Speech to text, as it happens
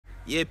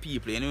Yeah,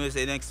 people, you know it's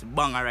the next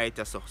banger right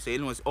here, so you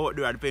know it's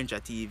Outdoor Adventure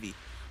TV.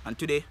 And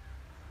today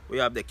we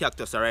have the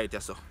Cactus right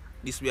here, so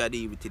this we are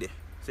dealing with today.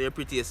 So you're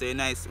pretty, so you're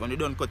nice. When you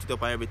don't cut it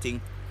up and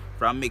everything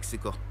from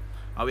Mexico.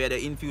 And we had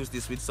to infuse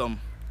this with some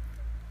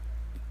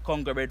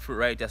Congo breadfruit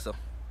right here, so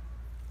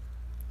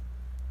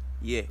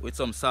yeah, with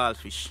some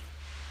saltfish.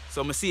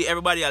 So I see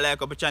everybody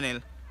like up the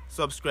channel,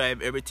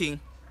 subscribe, everything,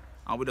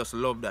 and we just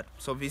love that.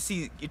 So if you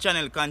see your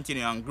channel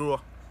continue and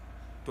grow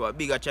to a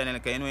bigger channel,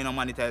 because you know you don't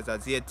monetize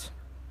as yet.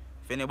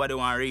 If anybody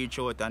want to reach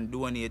out and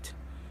donate,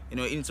 you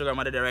know, Instagram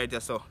are the right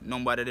here, so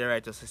number are the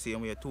right here, so same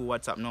way, 2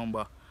 WhatsApp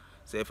number.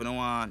 So if you don't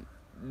want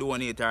to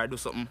donate or do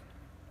something,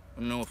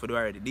 you know if you do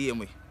already, DM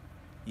me.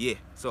 Yeah,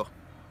 so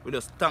we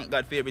just thank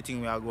God for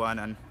everything we are going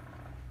and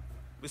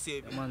we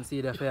see. Man,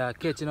 see the fire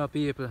catching up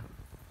people.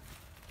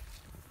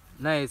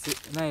 Nice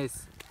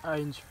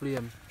orange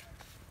flame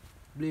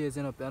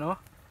blazing up, you know.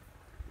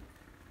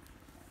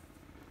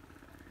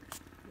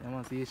 You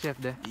man see the chef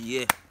there.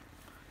 Yeah.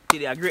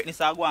 Today a greatness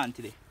are going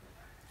today.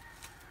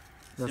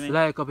 Just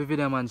like up the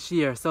video, man,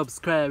 share,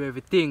 subscribe,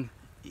 everything.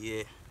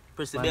 Yeah.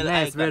 Press the man, bell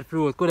nice icon.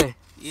 breadfruit, could they?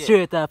 Yeah.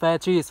 Straight up our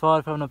trees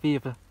fall from the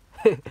people.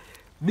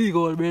 Big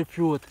old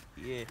breadfruit.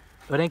 Yeah.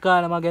 What they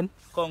call them again?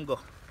 Congo.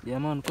 Yeah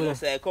man, could You they?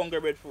 say Congo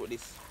breadfruit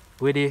this.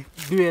 With the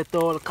great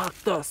old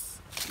cactus.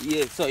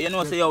 Yeah, so you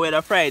know, so you had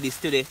to fry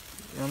this today.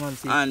 Yeah man,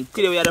 see. And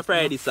today we had to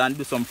fry this and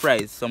do some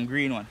fries, some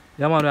green one.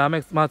 Yeah man, I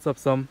mix up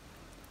some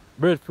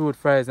breadfruit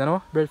fries, you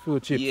know?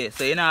 Breadfruit chips. Yeah,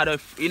 so you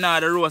know how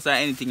to roast or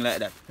anything like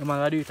that. Yeah man,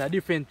 I do it a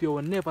different way, you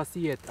will never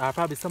see it. Or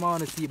probably someone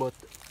want to see, but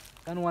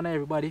I don't want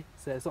everybody.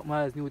 So something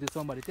else new to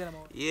somebody. Tell them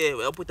about it. Yeah,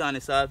 we'll put on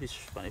the saltfish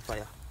on the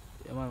fire.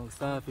 Yeah man,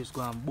 starfish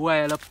go and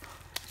boil up.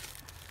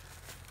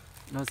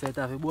 No say it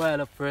have to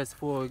boil up first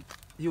before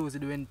you use it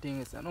doing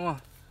things, you know?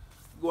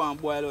 Go and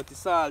boil out the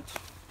salt.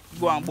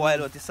 Go and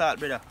boil out the salt,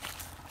 brother.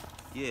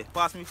 Yeah,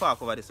 pass me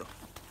fork over this. So.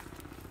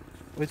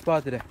 Which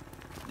part of it?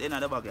 Then at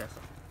the bag here,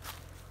 so.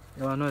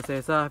 You want to know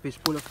say starfish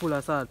full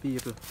of salt,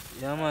 people.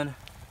 Yeah man.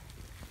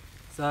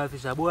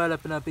 Starfish are boil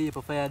up in a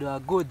people for you do a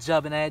good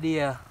job in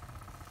idea.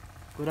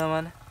 Good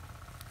man.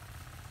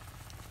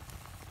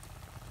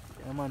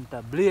 Yeah man,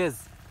 to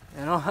blaze.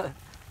 You know?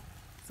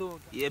 So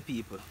yeah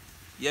people,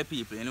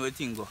 you know what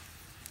thing go.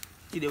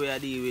 Today we are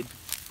dealing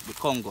with the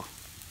Congo.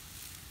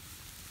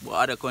 But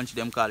other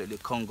country them call it the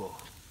Congo.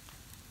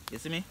 You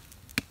see me?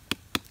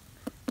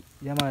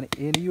 yeah man,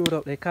 in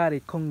Europe they call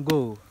it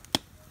Congo.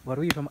 But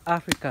we from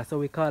Africa, so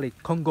we call it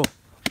Congo.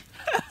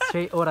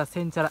 Straight out of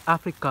Central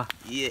Africa.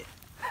 Yeah.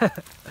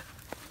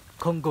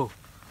 Congo.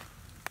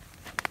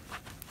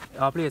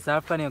 Our place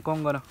Africa named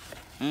Congo now.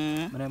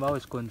 I remember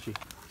which country.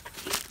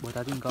 But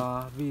I think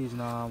village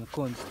now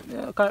country.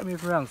 Yeah, correct me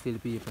if I'm wrong still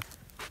people.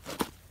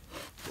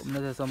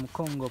 But there's some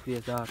Congo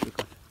place in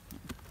Africa.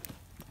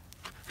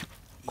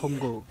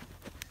 Congo.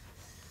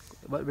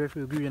 But very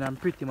few green and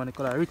pretty man, the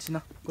color rich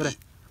now. Go there.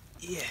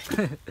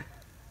 Yeah.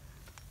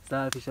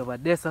 Saltfish over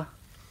there, sir.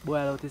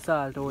 Boil out the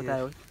salt out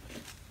there.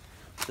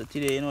 So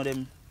today you know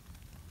them.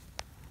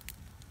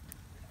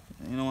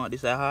 You know what,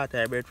 this is a heart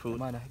or breadfruit.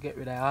 Man, get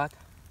rid of the heart.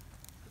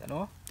 You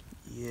know?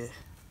 Yeah.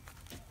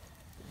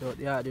 Without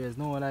the heart there is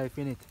no life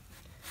in it.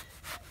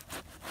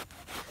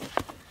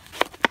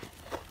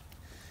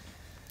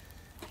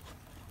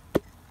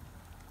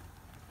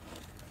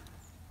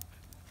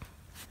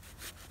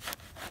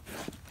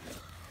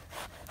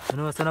 You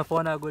know, so no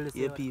fun I go this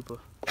Yeah, people,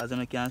 as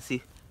you can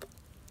see,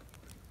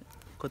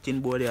 cutting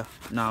board here.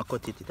 Now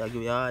cut it, it'll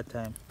give you a hard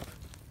time.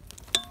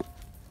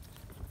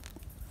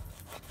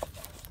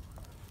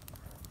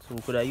 So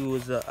we could have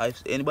used,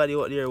 if anybody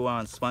out there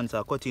wants sponsor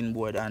a cutting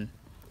board and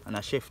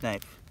a chef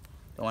knife,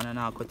 the one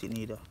not cut it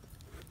neither.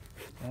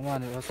 Yeah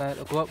man, it was like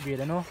a upgrade,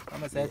 you know?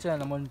 I'm going to try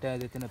to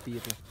monetize it in the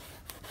people.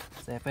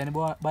 So if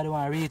anybody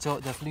want to reach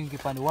out, just link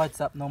it on the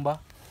WhatsApp number.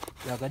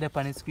 You got up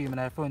on the screen in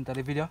the front of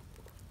the video.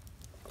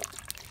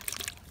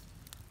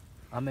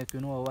 I'll make you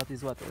know what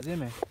is what, you see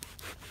me?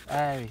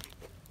 Aye.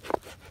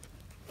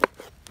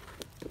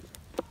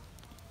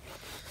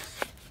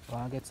 I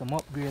want to get some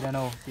upgrade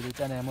now, see the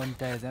channel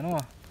monetize, you know?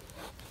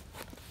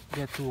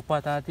 Get 2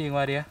 pot and thing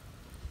right there.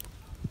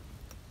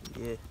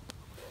 Yeah.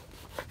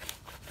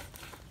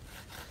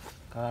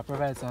 I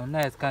provide some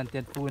nice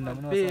content for them,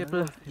 you know?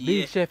 People,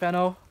 Big chef, you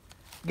know?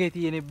 Get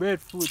any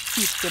breadfruit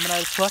chips, them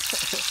nice spot.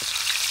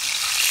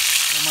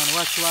 Yeah, man,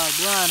 watch what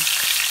go on.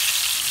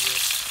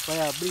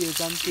 Fire blaze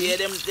and things. Yeah,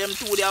 them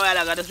two there while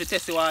ago just to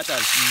test the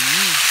waters.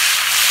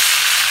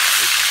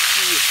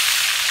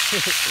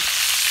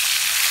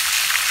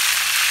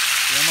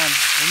 Yeah man,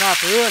 you know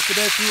to roast the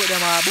breadfruit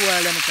them or boil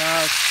them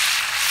because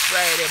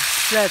Fry them.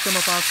 slice them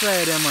up and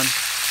fry them man.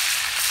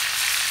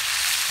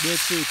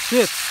 Breadfruit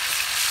chips.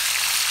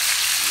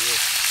 Yeah.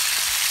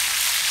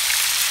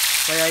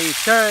 Fire eat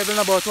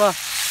terrible about what?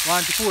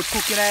 Want the food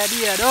cooking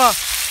idea though.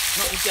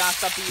 Nothing can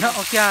stop you.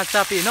 Nothing can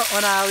stop it, nothing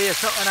on our way,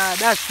 nothing on our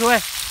dash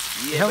way.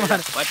 Yeah, man.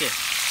 Watch it.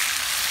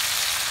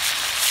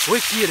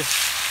 Wicked.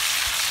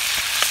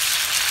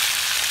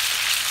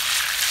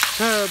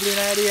 Terribly an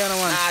idea, no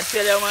man. Nah, I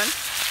tell you, man.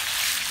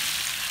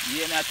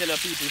 Yeah, I tell you,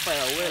 people,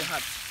 fire well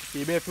hot.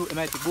 The breadfruit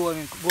might be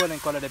golden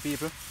color the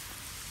people.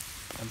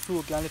 And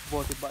so can lift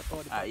about it but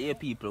all the yeah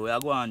people, we are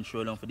going and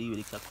show them for deal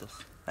with the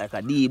cactus. Like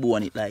a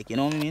debone it like, you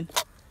know what I mean?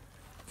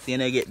 See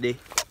when I get the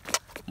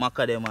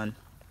maca them and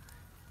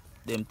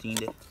them thing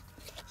there.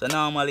 So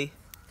normally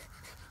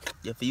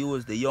you have to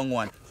use the young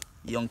one,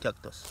 young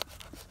cactus.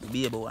 The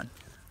baby one.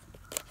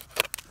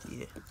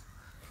 Yeah.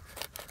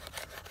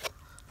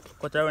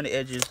 Cut around the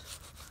edges.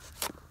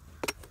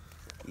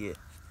 Yeah.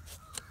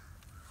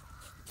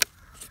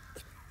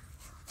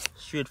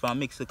 Straight from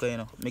Mexico, you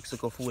know.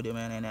 Mexico food,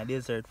 man, and a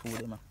desert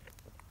food, man.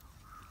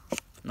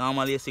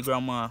 Normally, you see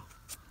grandma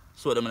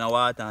soak them in the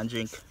water and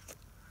drink.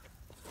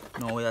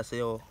 Now, we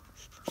say, oh,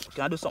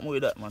 can I do something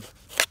with that, man?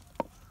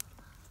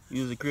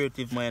 Use the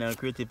creative mind and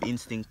creative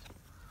instinct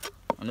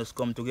and just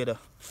come together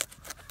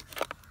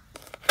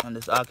and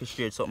just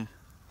orchestrate something.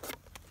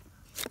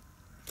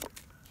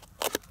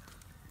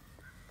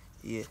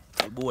 Yeah,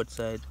 the both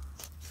side.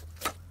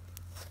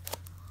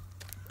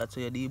 That's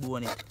how you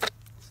debone it.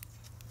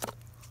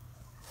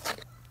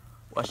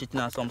 Wash it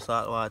in some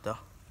salt water.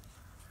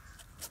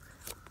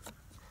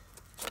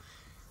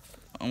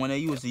 And when I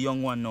use the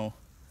young one now,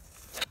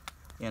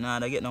 you know,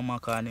 I get no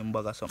maca in them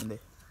bag or something there.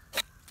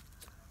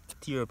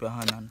 Tear up your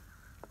hand and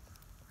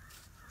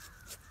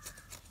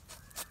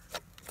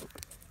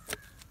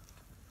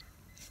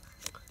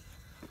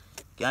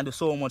can do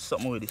so much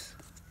something with this.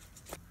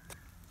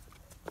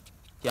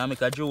 Can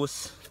make a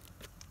juice.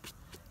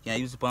 Can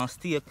use it on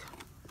steak,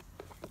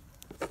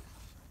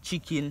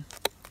 chicken.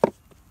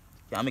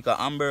 Can make a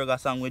hamburger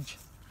sandwich.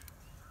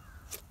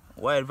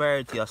 Wide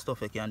variety of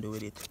stuff you can do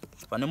with it.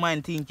 If you don't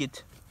mind think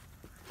it,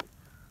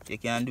 you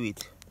can do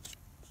it.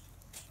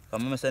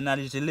 Because I say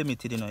knowledge is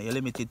limited, you know. You're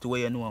limited to what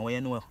you know and what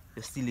you know.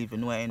 You still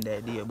even know at the end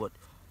of the day, but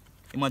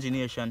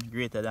imagination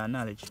greater than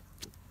knowledge.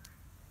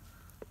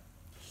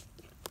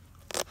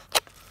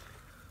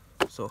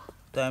 So,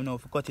 time now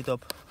to cut it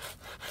up.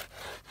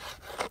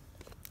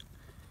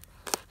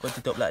 Cut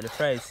it up like the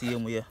fries,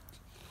 same way.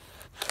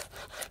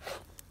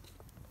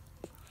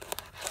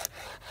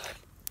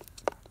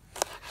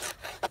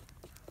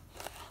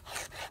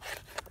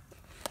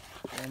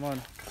 Yeah,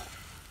 man.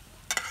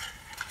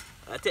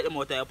 I take them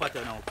out of your pot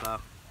now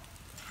because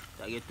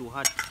they get too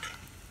hot.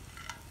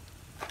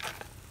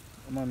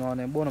 Yeah, man, no,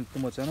 they burn them too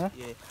much, you know?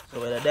 Yeah, so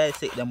we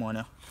dissect them on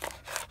now.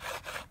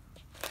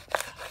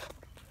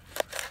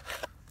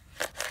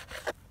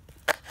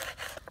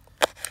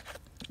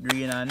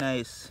 Green and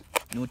nice,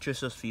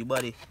 nutritious for your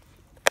body,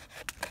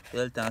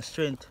 health and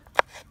strength.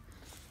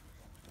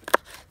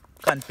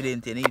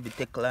 Confident in even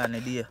take long a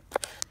day.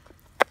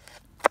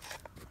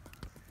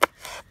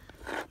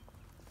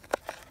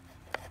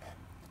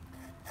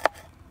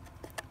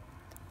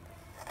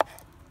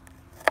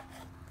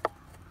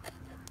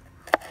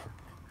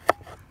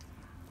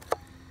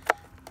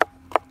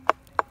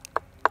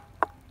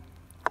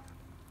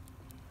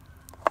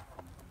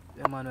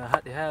 Yeah, man, we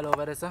had the hell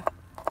over there, sir.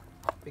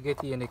 We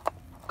get in the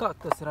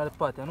cactus in the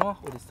pot, you know,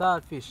 with the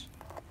saltfish.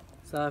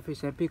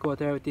 Saltfish and pick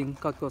out everything,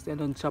 cactus and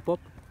then chop up.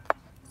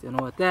 So you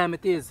know what time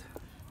it is.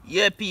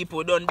 Yeah,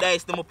 people, don't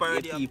dice them up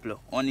already. Yeah, people,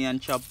 onion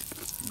chop,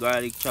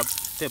 garlic chop,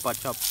 pepper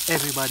chop.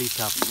 Everybody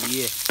chop.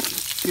 Yeah.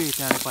 Straight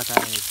in the pot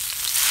is.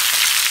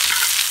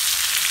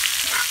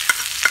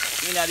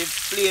 You know the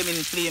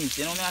flames,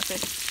 you know what I say?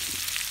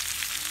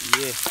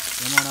 Yeah.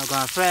 You know, I'm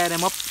going to fry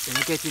them up. Then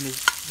you get in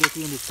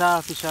the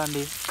saltfish and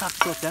the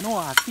cactus, you know,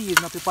 and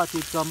season up the pot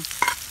with some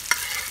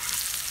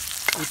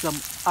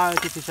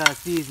artificial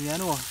seasoning, you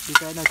know.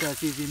 This is natural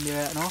seasoning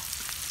there right now.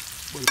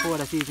 But the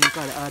powder seasoning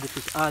called the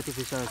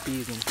artificial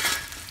seasoning.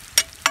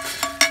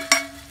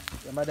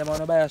 Some of them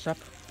want to buy a shop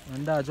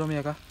in that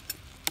Jamaica.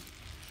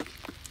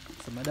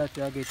 Some of that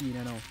you get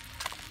in now.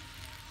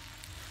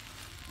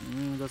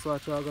 Just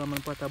watch how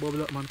man pot a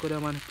bubble up, man. Could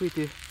man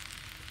pretty,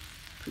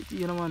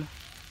 you know, man.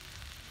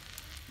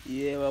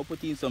 Yeah, we'll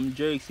put in some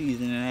jerk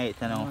seasoning in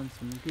it now. Man,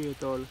 some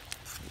great old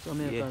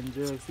Jamaican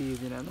jerk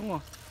seasoning, you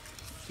know.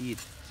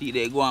 See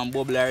they go and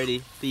bubble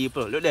already,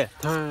 people. Look there.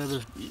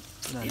 Terrible.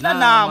 It's not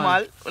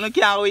normal. You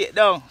can't wait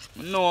down.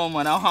 No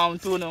man, I harm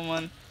too no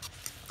man.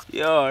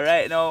 Yo,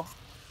 right now.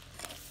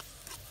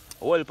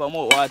 Whole pump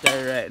out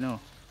water right now.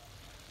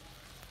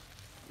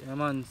 Yeah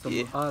man,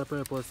 some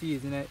all-purpose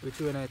seasoning we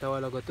threw in it a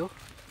while ago too.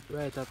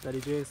 Right after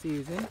the jerk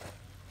season.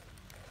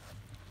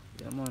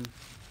 Yeah man.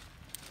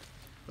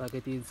 We're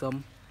getting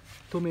some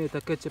tomato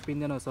ketchup in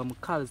there now, some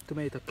Cactus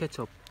tomato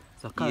ketchup.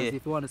 So Cactus,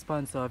 if you want to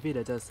sponsor our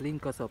video, just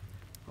link us up.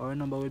 Our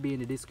number will be in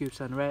the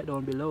description right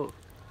down below.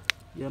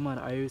 Yeah man,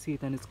 I will see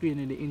it on the screen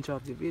in the intro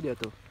of the video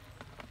too.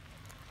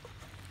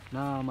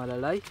 Now I'm gonna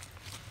lie.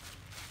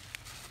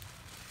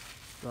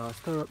 So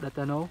stir up that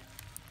now.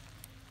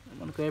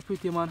 Man, very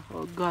pretty man.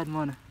 Oh god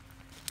man.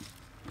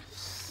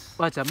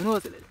 Watch out, I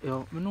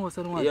know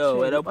someone. Yo,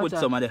 where I put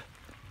some of the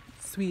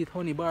sweet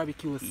honey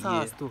barbecue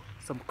sauce too.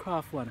 Some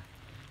craft one.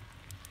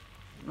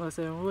 You know,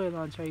 so I'm well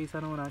on Chinese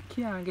and I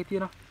can't get,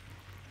 you know.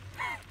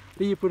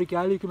 People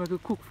can make you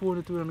cook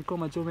food to and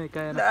come to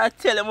Jamaica. You know? I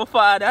tell him, my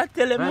father, I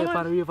tell him. Right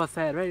on the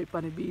riverside, right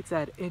on the beach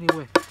side,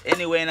 anyway.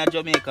 Anywhere in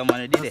Jamaica,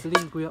 man, you did Just it.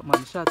 link we up,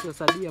 man. Chat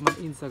us a DM on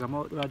Instagram,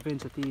 Outdoor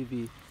Adventure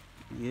TV.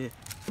 Yeah.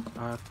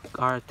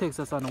 Or text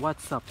us on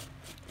WhatsApp.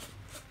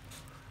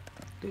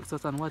 Text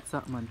us on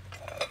WhatsApp, man.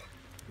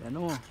 You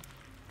know.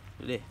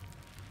 Today.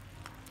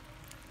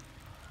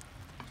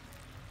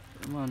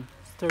 Yeah, man,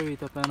 stir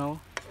it up, you know.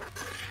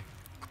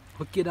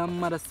 Wicked and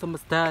mad as some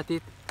start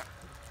it.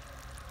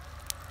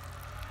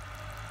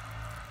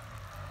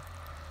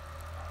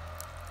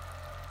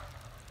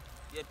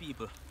 Yeah,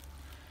 people.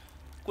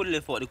 Could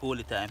live for the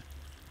cold time.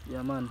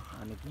 Yeah, man.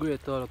 And the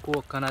great all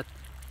coconut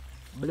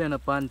blend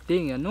up and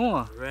thing, you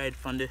know. Right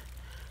from the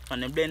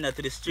blender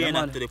to the strainer,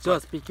 Yeah, man. to the pot.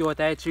 Just pick you out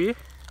a tree.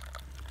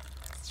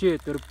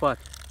 Straight to the pot.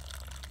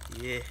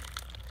 Yeah.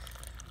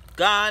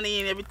 Gone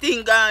in,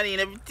 everything gone in,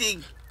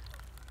 everything.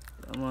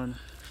 Yeah, man.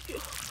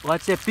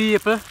 Watch the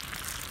people.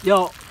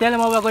 Yo, tell them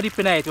how we're going to dip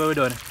tonight when we're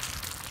done.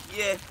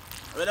 Yeah.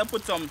 We're gonna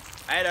put some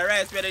either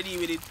rice where they deal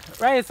with it,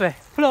 Rice way.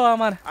 Flour,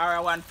 man. or I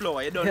want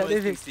flour. You don't Yeah, know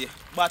it's this fixed here.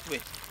 But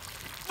wait.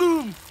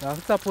 Boom! Now,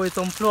 stop with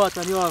some flour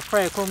and you all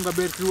fry Congo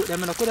breadfruit.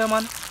 Them in the good,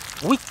 man.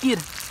 Wicked.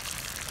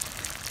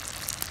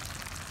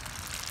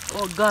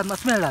 Oh, God, man.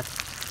 Smell that.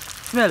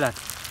 Smell that.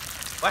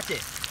 Watch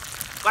it.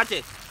 Watch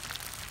it.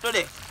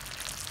 Today.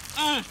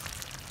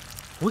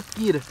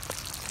 Wicked.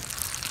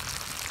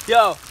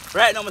 Yo,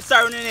 right now I'm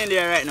surrounding in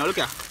there right now. Look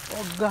at.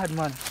 Oh, God,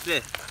 man.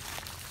 There.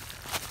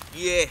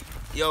 Yeah.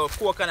 Yo,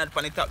 coconut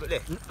pan the top. Look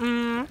there.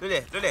 Look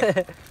there. Look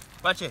there.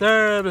 Watch it.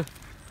 Terrible.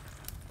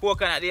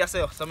 Coconut there,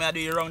 so I do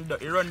you run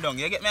down.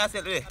 You get me? I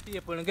said, look there.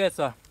 People don't get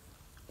so.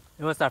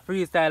 It was a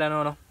freestyle, you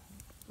know.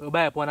 We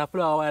buy up on a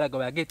flour a while ago.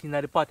 We get in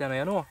the pot, you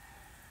know.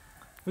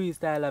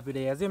 Freestyle every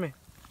day, you see me?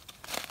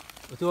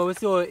 But we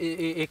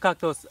see a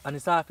cactus and the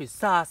saltfish,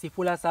 saucy,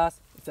 full of sauce.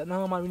 It's like,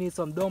 no, man, we need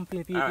some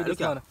dumpling people. Alright, This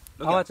look one.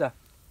 at, Watch that.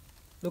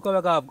 Look how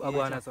we got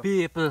going on.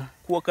 People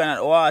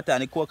Coconut water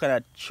and the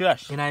coconut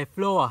trash. in a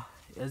flour,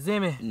 you see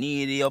me?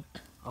 Need it up.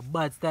 A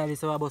bad style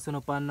is what I'm busting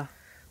up on.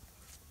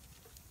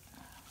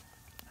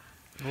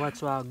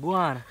 Watch what go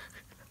on.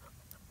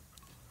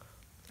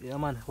 Yeah,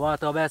 man.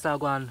 Water best I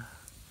go on.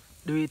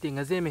 Do your thing,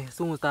 you see me?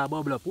 Soon start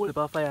bubble up. Pull up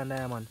a fire in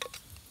there, man.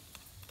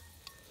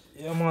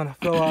 Yeah, man.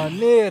 Flour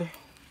need.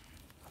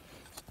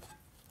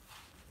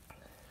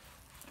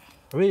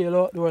 Real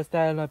outdoor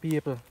style now,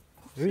 people.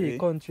 Real See?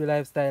 country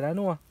lifestyle, I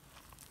know.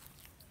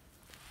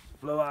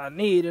 Flour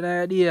need an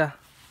idea.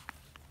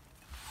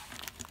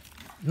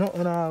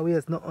 Nothing on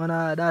waste, nothing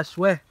on dash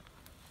way.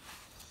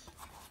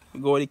 We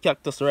go with the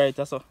cactus right,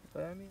 that's all.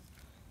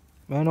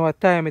 I know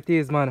what time it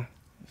is, man.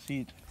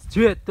 See it.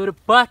 Straight to the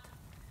pot.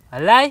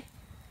 A lie.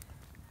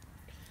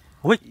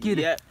 Wicked.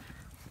 Yeah.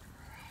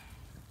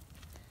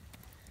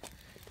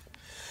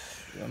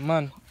 Yeah,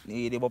 man.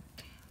 Need it up.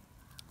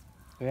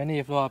 We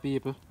need flour,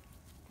 people.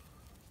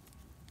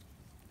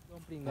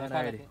 Dumpling gone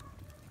already.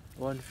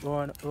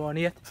 One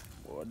 8.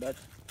 Oh, that.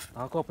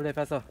 A couple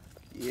left, so.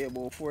 Yeah,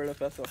 about 4 left,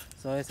 that's all.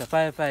 So it's a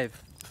 5-5.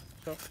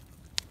 So.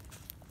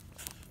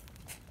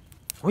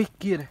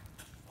 Wicked.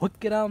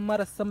 Wicked and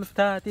mad as some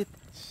start it.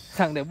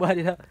 Sang the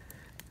body up.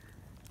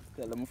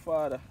 Tell my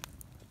father.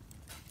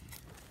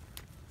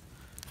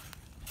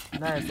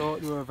 Nice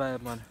outdoor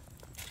vibe, man.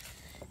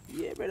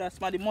 Yeah, brother,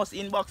 somebody must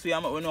inbox me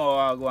and we know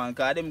how I go on,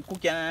 because them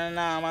cooking and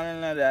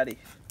man and daddy.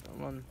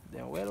 Man,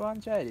 then well one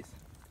try this.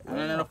 And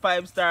then a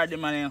 5-star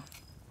them man, you know.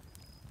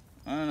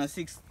 And a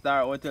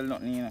 6-star hotel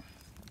nothing, you know.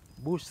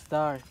 Bush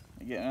star.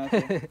 You get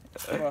me?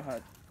 Go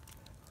ahead.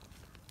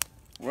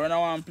 Run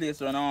on one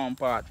place, run on one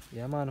part.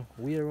 Yeah, man.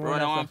 We're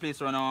Run on one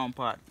place, run on one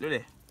part. Look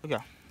there. Look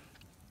here.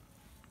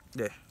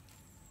 There.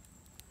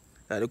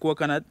 The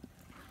coconut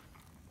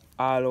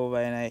all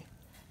over in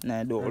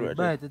the door right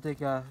Buy there. to take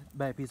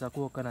buy a piece of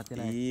coconut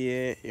tonight.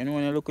 Yeah, you know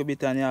when you look a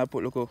bit and you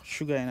put little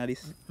sugar in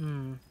this.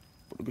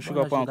 Put little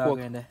sugar upon coke.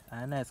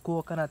 A nice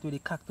coconut with the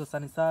cactus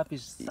and the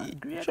saltfish.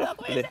 Great.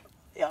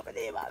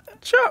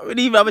 Sure, we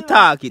need to have a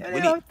talk it. We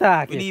We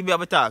need to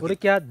have a talk But it.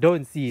 the cat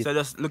don't see it. So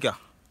just look here.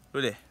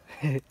 Look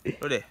there.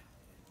 Look there.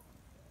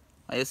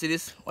 And you see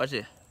this? Watch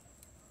it.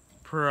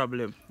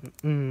 Problem.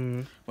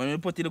 When we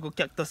put the little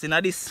cactus in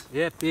this.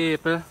 Yeah,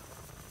 people.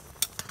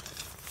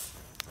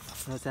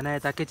 Now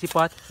tonight I catch a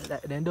pot.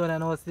 They don't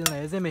know still now,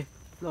 you see me?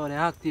 Flow they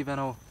active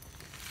now.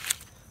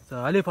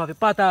 So I lift off the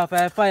pot off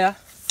a fire.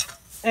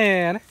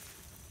 And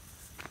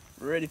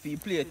Ready for your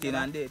plating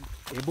and then.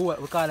 a bowl,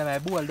 we call them a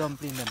bowl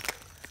dumpling them.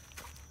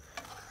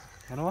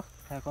 You know?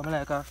 They come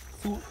like a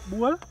soup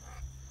bowl.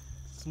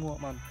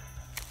 Smoke, man.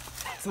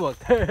 Smoke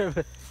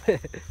terrible.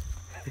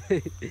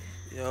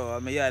 Yo,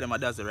 I'm here them a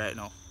dozen right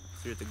now.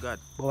 Swear to God.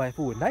 Boy,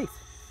 food nice.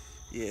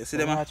 Yeah, see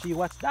them? Man? Actually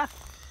watch that.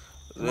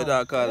 What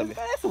that call me?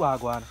 Let's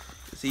walk on.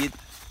 See it?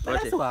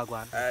 Watch Let's it. walk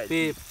on. Alright.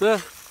 People.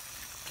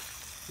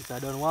 This I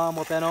done warm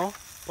up, you know.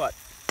 Pot.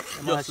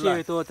 I'm gonna Just share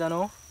like it out, you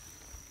know.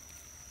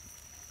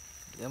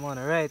 Yeah, man,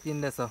 right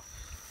in there, so.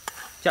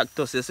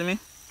 cactus, you see me?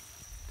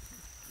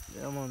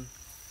 Yeah, man.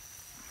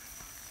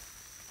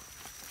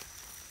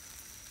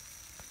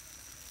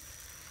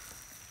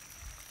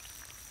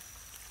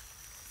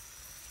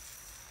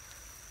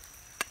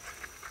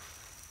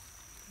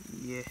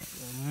 Yeah. Yeah,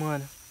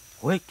 man.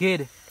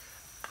 Wicked.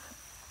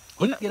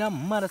 Wicked and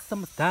mother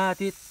some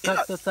started.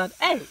 Cactus and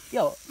hey,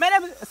 yo,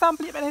 man,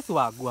 sample it, man, I see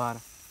what go on.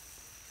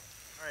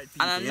 Alright,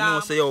 people, you know,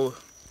 say yo.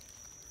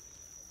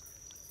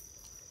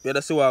 You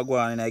just see what go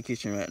on in the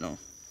kitchen right now.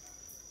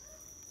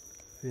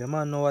 Yeah,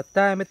 man, know what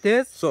time it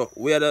is? So,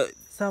 we are the...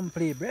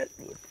 Sample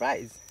breadfruit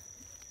fries.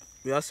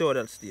 We are see what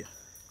else there.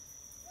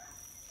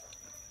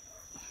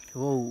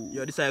 Whoa.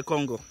 Yo, this is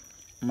Congo.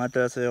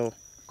 Matter say yo.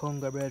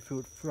 Congo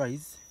breadfruit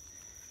fries.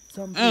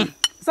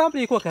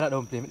 Sample coconut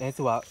dumpling. Let's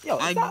see what. Yo,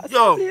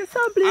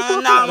 sample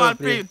coconut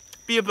dumpling.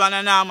 People on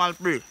a normal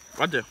pre.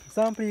 What the?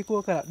 Sample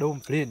coconut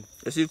dumpling.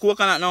 You see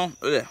coconut now?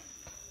 There.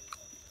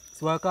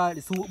 So I call it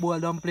the soup bowl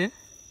dumpling.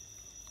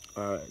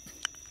 Alright.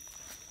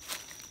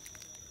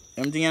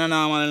 Everything in a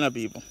normal in the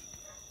people.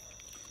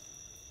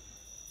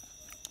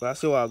 But I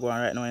see what going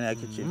on right now in the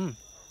kitchen.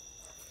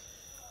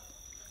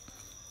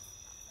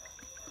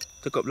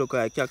 Take up look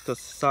like cactus,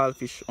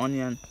 saltfish,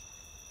 onion.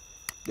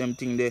 Them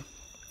thing there.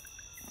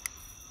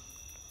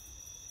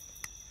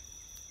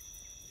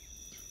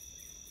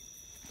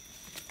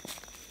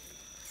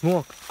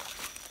 Smoke.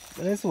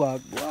 Let's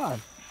walk. Go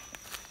on.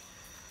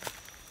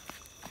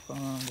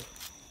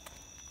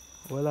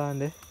 Well on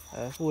there.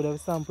 Food have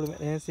sample me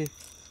there see.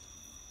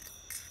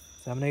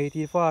 So I'm not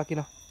eating fork, you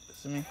know.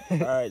 See me?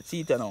 Alright,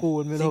 see it now.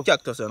 Food me see love.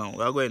 cactus now.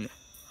 We are going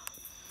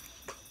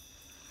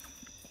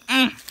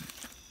there.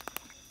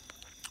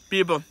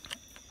 People,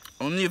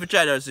 I need to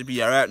try the recipe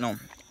right now.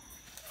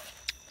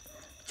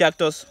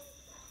 Cactus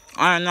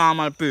and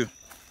normal poo.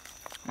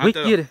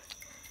 Wicked.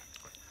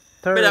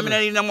 But I mean, I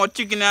need no more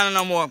chicken and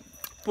no more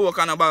pork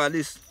and a bag of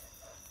this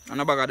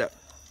and a bag of that.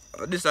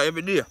 This is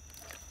every day.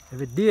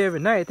 Every day, every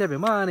night, every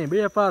morning,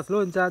 breakfast,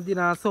 lunch and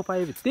dinner and supper,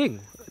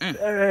 everything.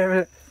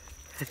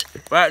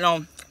 Right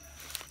now,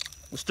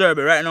 we stir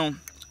it right now.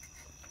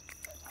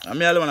 I'm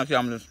the only one that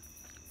can do this.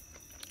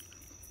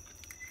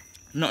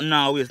 Nothing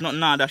now waste, nothing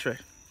now that's right.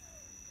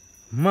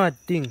 Mad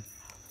thing.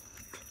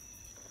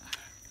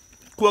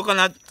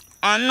 Coconut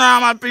and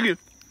normal piggy.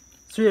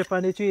 Straight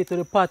from the tree to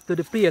the pot to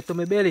the plate to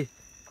my belly.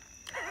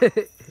 I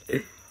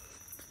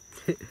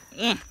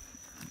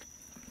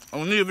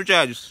need to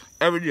try this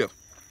every day.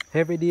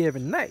 Every day,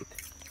 every night.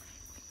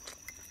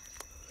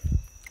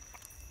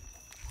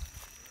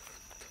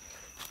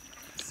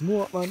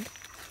 Smoke, man.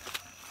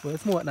 Well,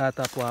 smoke not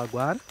top one, go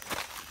on.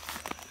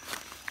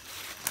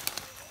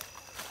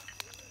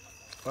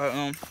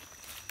 Right,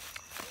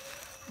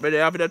 but they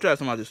happy to try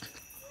some of this.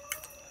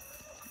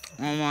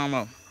 Yeah,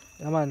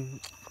 man.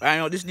 I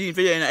know this deal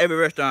for you in every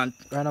restaurant.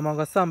 Right now, I'm going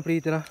to sample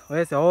it, you know. Where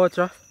you say,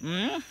 ultra?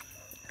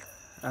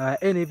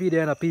 Any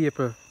video in the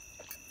people.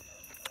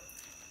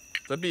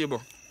 So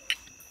people,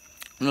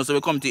 you know, so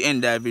we come to the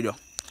end of the video.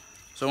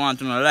 So I want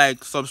to know,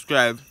 like,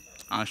 subscribe,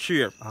 and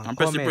share. And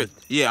press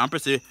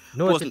the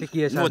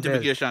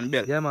notification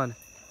bell. Yeah, man.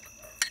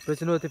 Press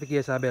the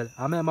notification bell.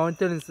 I remember when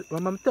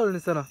I'm telling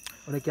you,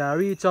 when you can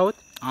reach out.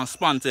 And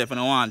sponsor if you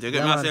don't want. You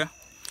get me, I say?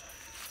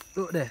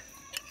 Look there.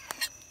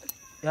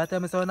 You tell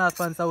me so not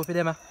sponsor for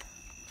them,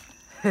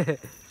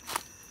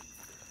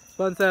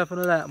 Sponsor if you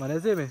don't like, man. You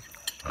see me?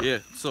 Yeah,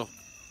 so,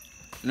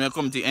 when we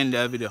come to the end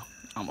of the video,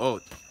 I'm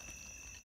out.